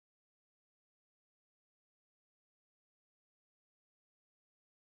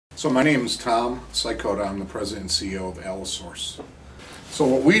So my name is Tom Cycyota. I'm the President and CEO of AlloSource. So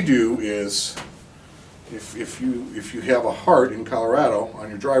what we do is, if you have a heart in Colorado on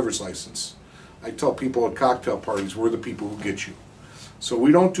your driver's license, I tell people at cocktail parties, we're the people who get you. So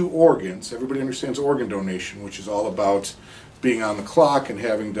we don't do organs. Everybody understands organ donation, which is all about being on the clock and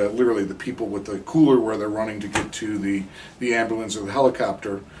having to, literally the people with the cooler where they're running to get to the ambulance or the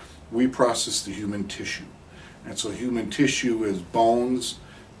helicopter. We process the human tissue. And so human tissue is bones,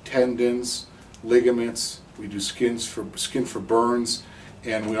 tendons, ligaments. We do skin for burns,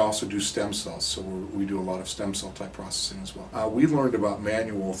 and we also do stem cells. So we do a lot of stem cell type processing as well. We learned about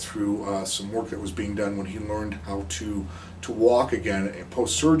Manuel through some work that was being done when he learned how to walk again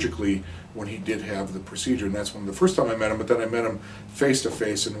post-surgically when he did have the procedure. And that's when the first time I met him, but then I met him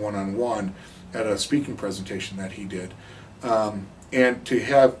face-to-face and one-on-one at a speaking presentation that he did. And to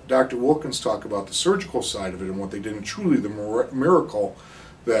have Dr. Wilkins talk about the surgical side of it and what they did, and truly the miracle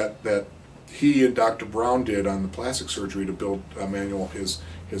that he and Dr. Brown did on the plastic surgery to build Manuel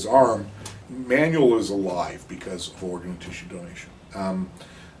his arm. Manuel is alive because of organ and tissue donation.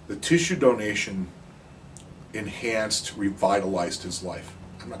 The tissue donation enhanced, revitalized his life.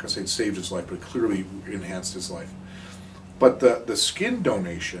 I'm not going to say it saved his life, but it clearly enhanced his life. But the skin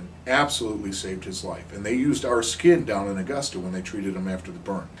donation absolutely saved his life. And they used our skin down in Augusta when they treated him after the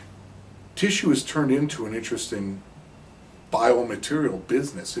burn. Tissue has turned into an interesting biomaterial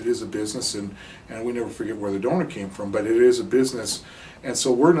business. It is a business, and we never forget where the donor came from, but it is a business. And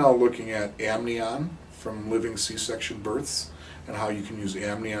so we're now looking at amnion from living C-section births and how you can use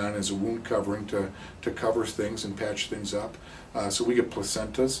amnion as a wound covering to cover things and patch things up. So we get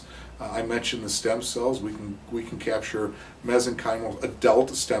placentas. I mentioned the stem cells. We can capture mesenchymal adult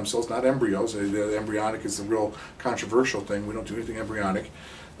stem cells, not embryos. The embryonic is the real controversial thing. We don't do anything embryonic.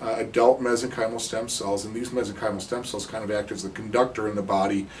 Adult mesenchymal stem cells, and these mesenchymal stem cells kind of act as the conductor in the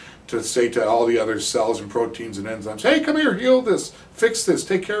body to say to all the other cells and proteins and enzymes, hey, come here, heal this, fix this,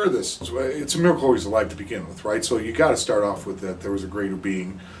 take care of this. It's a miracle he's alive to begin with, right? So you got to start off with that there was a greater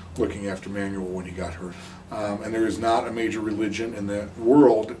being looking after Manuel when he got hurt. And there is not a major religion in the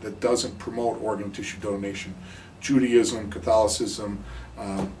world that doesn't promote organ tissue donation. Judaism, Catholicism,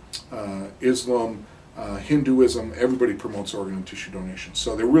 Islam, Hinduism, everybody promotes organ and tissue donation.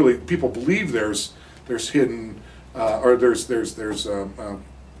 So there really, people believe there's hidden, or there's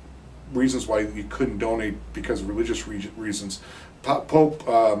reasons why you couldn't donate because of religious reasons. Pope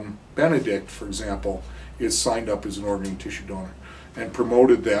Benedict, for example, is signed up as an organ and tissue donor and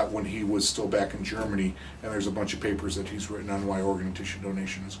promoted that when he was still back in Germany, and there's a bunch of papers that he's written on why organ and tissue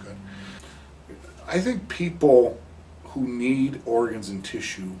donation is good. I think people who need organs and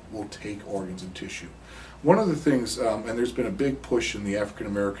tissue will take organs and tissue. One of the things, and there's been a big push in the African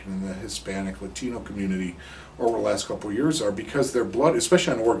American and the Hispanic Latino community over the last couple of years, are because their blood,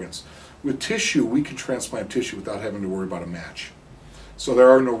 especially on organs, with tissue we can transplant tissue without having to worry about a match. So there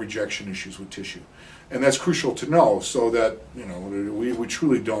are no rejection issues with tissue. And that's crucial to know, so that, you know, we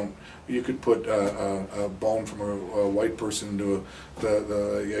truly don't, you could put a bone from a white person into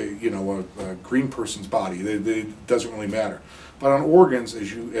a green person's body. It doesn't really matter. But on organs,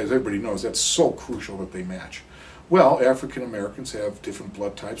 as everybody knows, that's so crucial that they match. Well, African Americans have different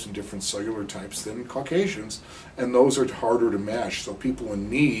blood types and different cellular types than Caucasians, and those are harder to match. So people in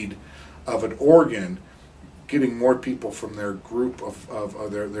need of an organ, getting more people from their group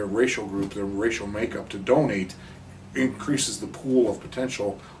of their racial group, their racial makeup to donate, increases the pool of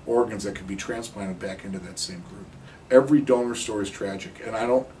potential organs that could be transplanted back into that same group. Every donor story is tragic, and I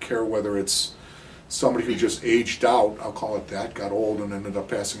don't care whether it's somebody who just aged out, I'll call it that, got old and ended up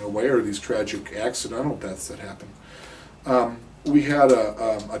passing away, or these tragic accidental deaths that happen. We had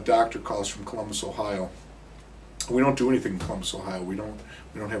a doctor call us from Columbus, Ohio. We don't do anything in Columbus, Ohio. We don't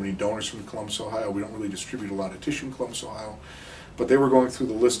have any donors from Columbus, Ohio. We don't really distribute a lot of tissue in Columbus, Ohio. But they were going through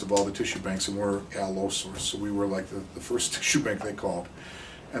the list of all the tissue banks, and we're AlloSource, so we were like the first tissue bank they called.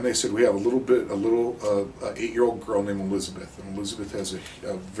 And they said, we have a little 8-year-old girl named Elizabeth, and Elizabeth has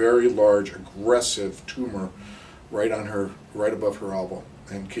a very large, aggressive tumor right above her elbow.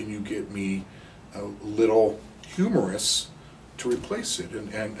 And can you get me a little humerus to replace it?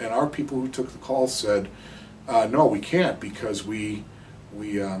 And our people who took the call said, no, we can't, because we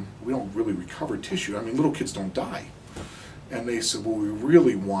don't really recover tissue. I mean, little kids don't die. And they said, well, we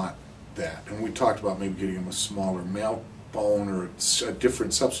really want that. And we talked about maybe getting them a smaller male bone or a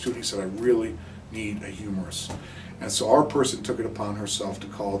different substitute. He said, I really need a humerus. And so our person took it upon herself to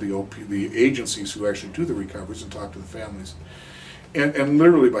call the agencies who actually do the recoveries and talk to the families. And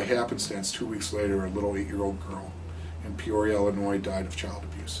literally by happenstance, 2 weeks later, a little 8-year-old girl in Peoria, Illinois died of child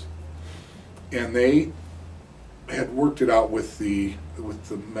abuse. And they had worked it out with the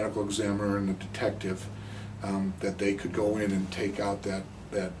medical examiner and the detective, that they could go in and take out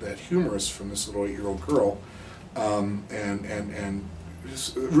that humerus from this little 8-year-old girl, and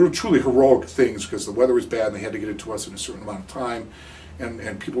just real truly heroic things, because the weather was bad and they had to get it to us in a certain amount of time,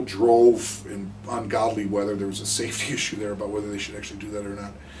 and people drove in ungodly weather. There was a safety issue there about whether they should actually do that or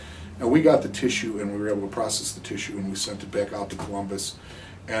not. And we got the tissue, and we were able to process the tissue, and we sent it back out to Columbus.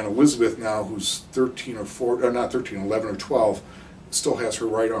 And Elizabeth now, who's 13 or 4, or not 13, 11 or 12, still has her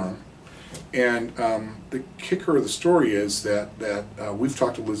right arm. And the kicker of the story is that we've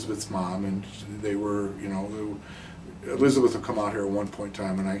talked to Elizabeth's mom, and they were, Elizabeth will come out here at one point in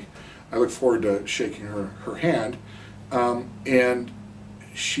time, and I look forward to shaking her hand. And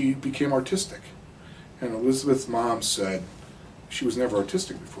she became artistic. And Elizabeth's mom said she was never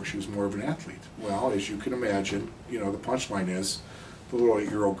artistic before, she was more of an athlete. Well, as you can imagine, the punchline is the little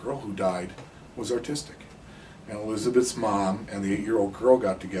 8-year-old girl who died was artistic. And Elizabeth's mom and the 8-year-old girl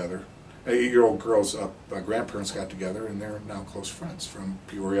got together. 8-year-old girl's grandparents got together, and they're now close friends from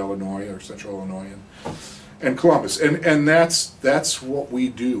Peoria, Illinois, or Central Illinois, and Columbus. And that's what we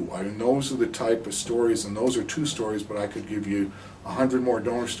do. I mean, those are the type of stories, and those are 2 stories, but I could give you 100 more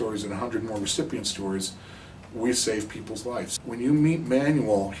donor stories and 100 more recipient stories. We save people's lives. When you meet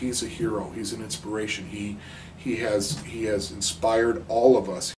Manuel, he's a hero. He's an inspiration. He has inspired all of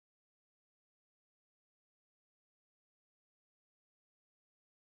us.